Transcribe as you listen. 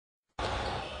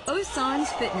Osan's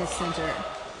fitness center,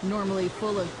 normally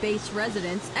full of base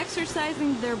residents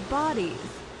exercising their bodies.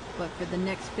 But for the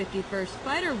next 51st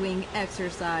Fighter Wing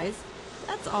exercise,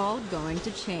 that's all going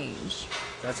to change.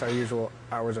 That's our usual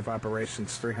hours of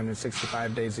operations,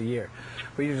 365 days a year.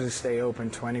 We usually stay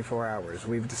open 24 hours.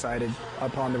 We've decided,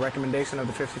 upon the recommendation of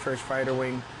the 51st Fighter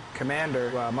Wing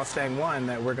Commander, Mustang 1,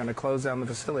 that we're going to close down the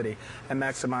facility and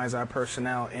maximize our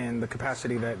personnel in the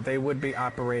capacity that they would be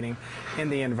operating in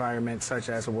the environment, such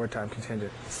as a wartime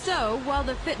contingent. So, while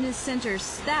the fitness center's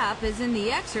staff is in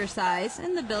the exercise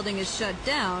and the building is shut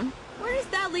down, where does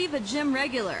that leave a gym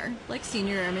regular, like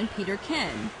Senior Airman Peter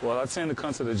Ken? Well, I tend to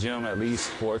come to the gym at least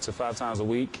 4 to 5 times a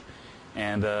week,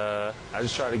 and I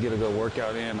just try to get a good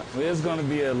workout in. It's going to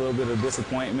be a little bit of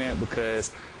disappointment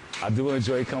because I do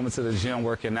enjoy coming to the gym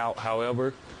working out.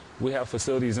 However, we have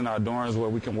facilities in our dorms where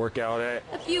we can work out at.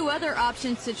 A few other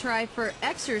options to try for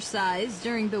exercise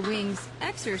during the Wing's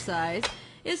exercise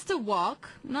is to walk,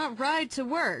 not ride to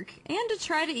work, and to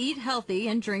try to eat healthy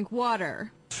and drink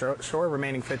water. Sure,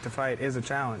 remaining fit to fight is a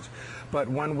challenge, but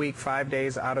 1 week, 5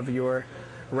 days out of your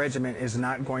regiment is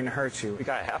not going to hurt you.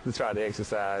 I have to try to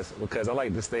exercise because I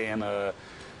like to stay in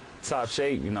top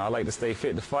shape. I like to stay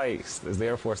fit to fight, as the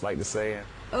Air Force like to say.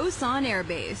 Osan Air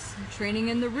Base, training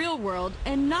in the real world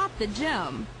and not the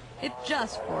gym, if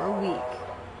just for a week.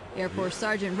 Air Force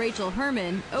Sergeant Rachel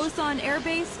Herman, Osan Air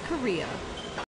Base, Korea.